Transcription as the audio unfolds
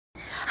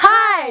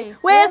Hey,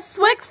 we're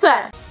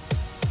Swixer!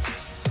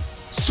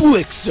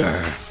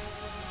 Swixer!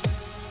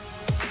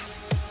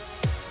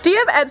 Do you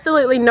have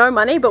absolutely no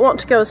money but want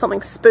to go with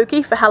something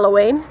spooky for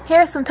Halloween?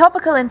 Here are some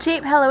topical and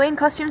cheap Halloween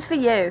costumes for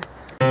you.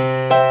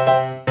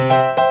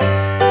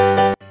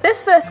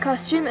 This first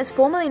costume is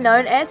formerly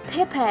known as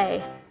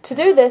Pepe. To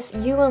do this,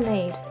 you will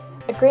need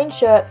a green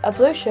shirt, a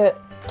blue shirt,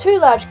 2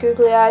 large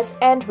googly eyes,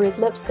 and red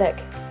lipstick.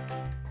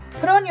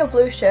 Put on your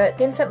blue shirt,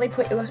 then simply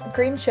put your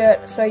green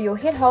shirt so your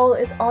head hole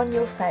is on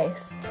your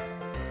face.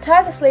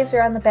 Tie the sleeves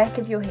around the back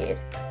of your head.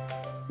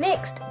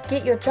 Next,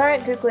 get your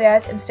giant googly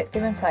eyes and stick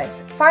them in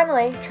place.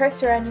 Finally,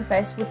 trace around your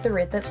face with the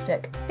red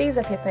lipstick. These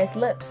are Pepe's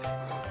lips.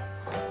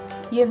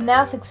 You have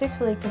now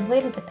successfully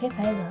completed the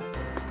Pepe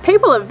look.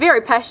 People are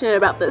very passionate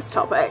about this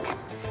topic.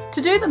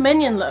 To do the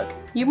minion look,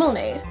 you will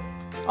need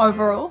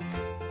overalls,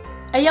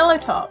 a yellow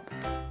top,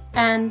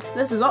 and,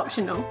 this is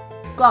optional,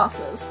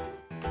 glasses.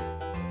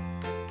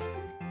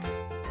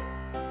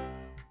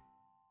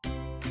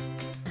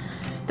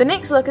 The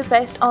next look is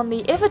based on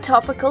the ever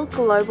topical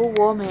global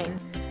warming.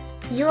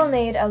 You will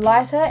need a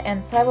lighter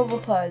and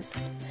flammable clothes.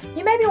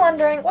 You may be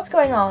wondering what's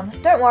going on.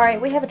 Don't worry,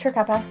 we have a trick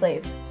up our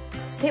sleeves.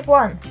 Step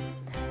 1.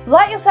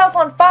 Light yourself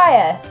on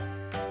fire!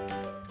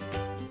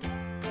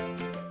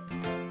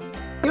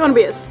 You want to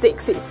be a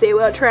sexy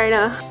SWLOGS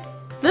trainer.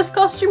 This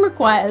costume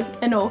requires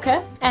an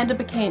orca and a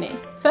bikini.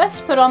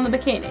 First, put on the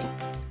bikini.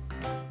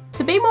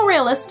 To be more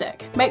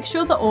realistic, make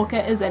sure the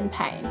orca is in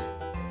pain.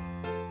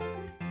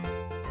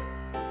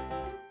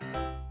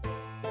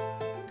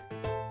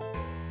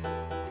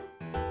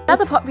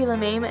 Another popular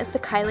meme is the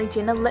Kylie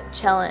Jenner lip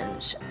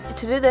challenge.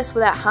 To do this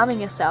without harming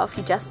yourself,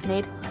 you just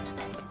need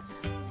lipstick.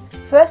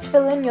 First,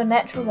 fill in your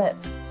natural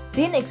lips.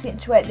 Then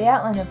accentuate the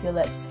outline of your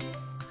lips.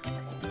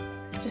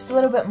 Just a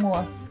little bit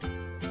more.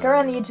 Go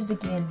around the edges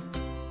again.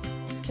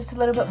 Just a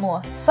little bit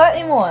more.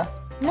 Slightly more.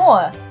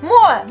 More!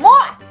 More!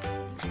 More!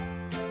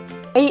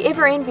 Are you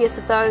ever envious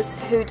of those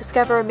who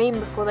discover a meme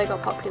before they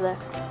got popular?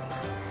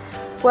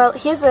 Well,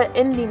 here's an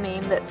indie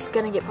meme that's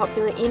gonna get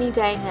popular any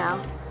day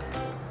now.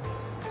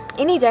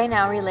 Any day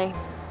now, really.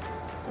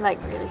 Like,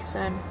 really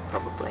soon,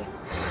 probably.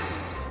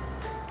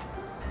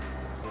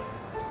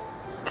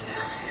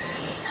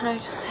 Can I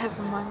just have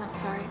a moment?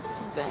 Sorry,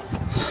 I'm back.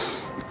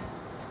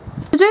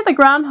 To do the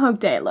Groundhog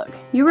Day look,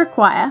 you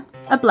require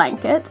a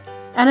blanket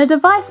and a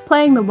device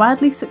playing the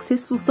widely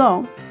successful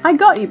song, I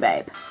Got You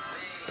Babe.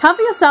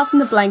 Cover yourself in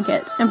the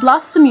blanket and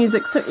blast the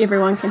music so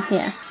everyone can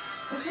hear.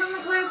 It's from the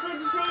classic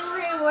scene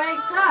where he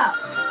wakes up.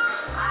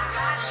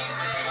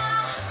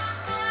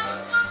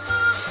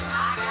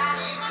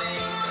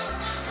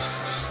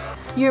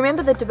 You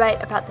remember the debate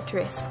about the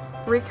dress.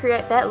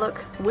 Recreate that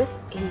look with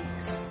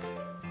ease.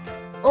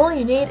 All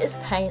you need is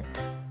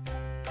paint.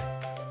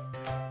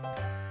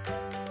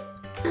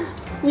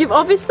 You've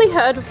obviously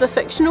heard of the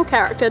fictional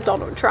character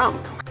Donald Trump.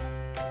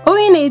 All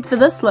you need for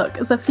this look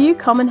is a few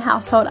common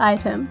household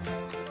items.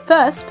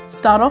 First,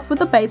 start off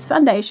with a base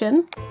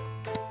foundation.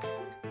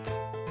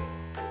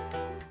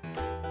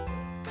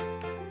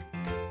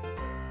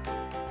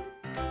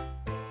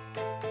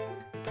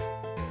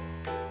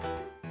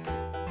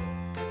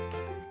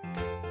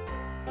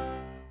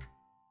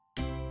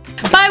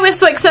 Bye, we're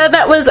Swixer.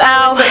 That was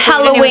our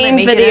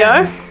Halloween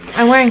video.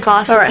 I'm wearing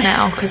glasses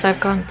now because I've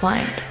gone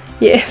blind.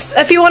 Yes.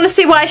 If you want to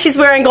see why she's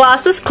wearing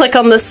glasses, click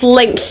on this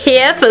link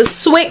here for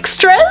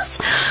swextras.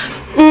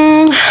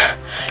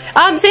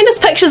 Send us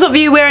pictures of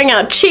you wearing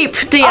a cheap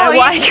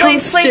DIY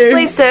costume.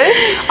 Please do.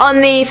 On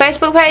the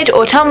Facebook page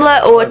or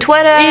Tumblr or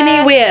Twitter.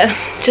 Anywhere.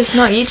 Just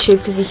not YouTube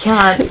because you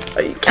can't.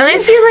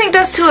 Unless you linked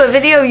us to a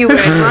video you were in.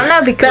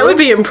 That'd be cool. That would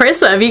be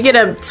impressive. You get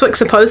a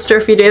Swixer poster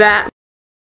if you do that.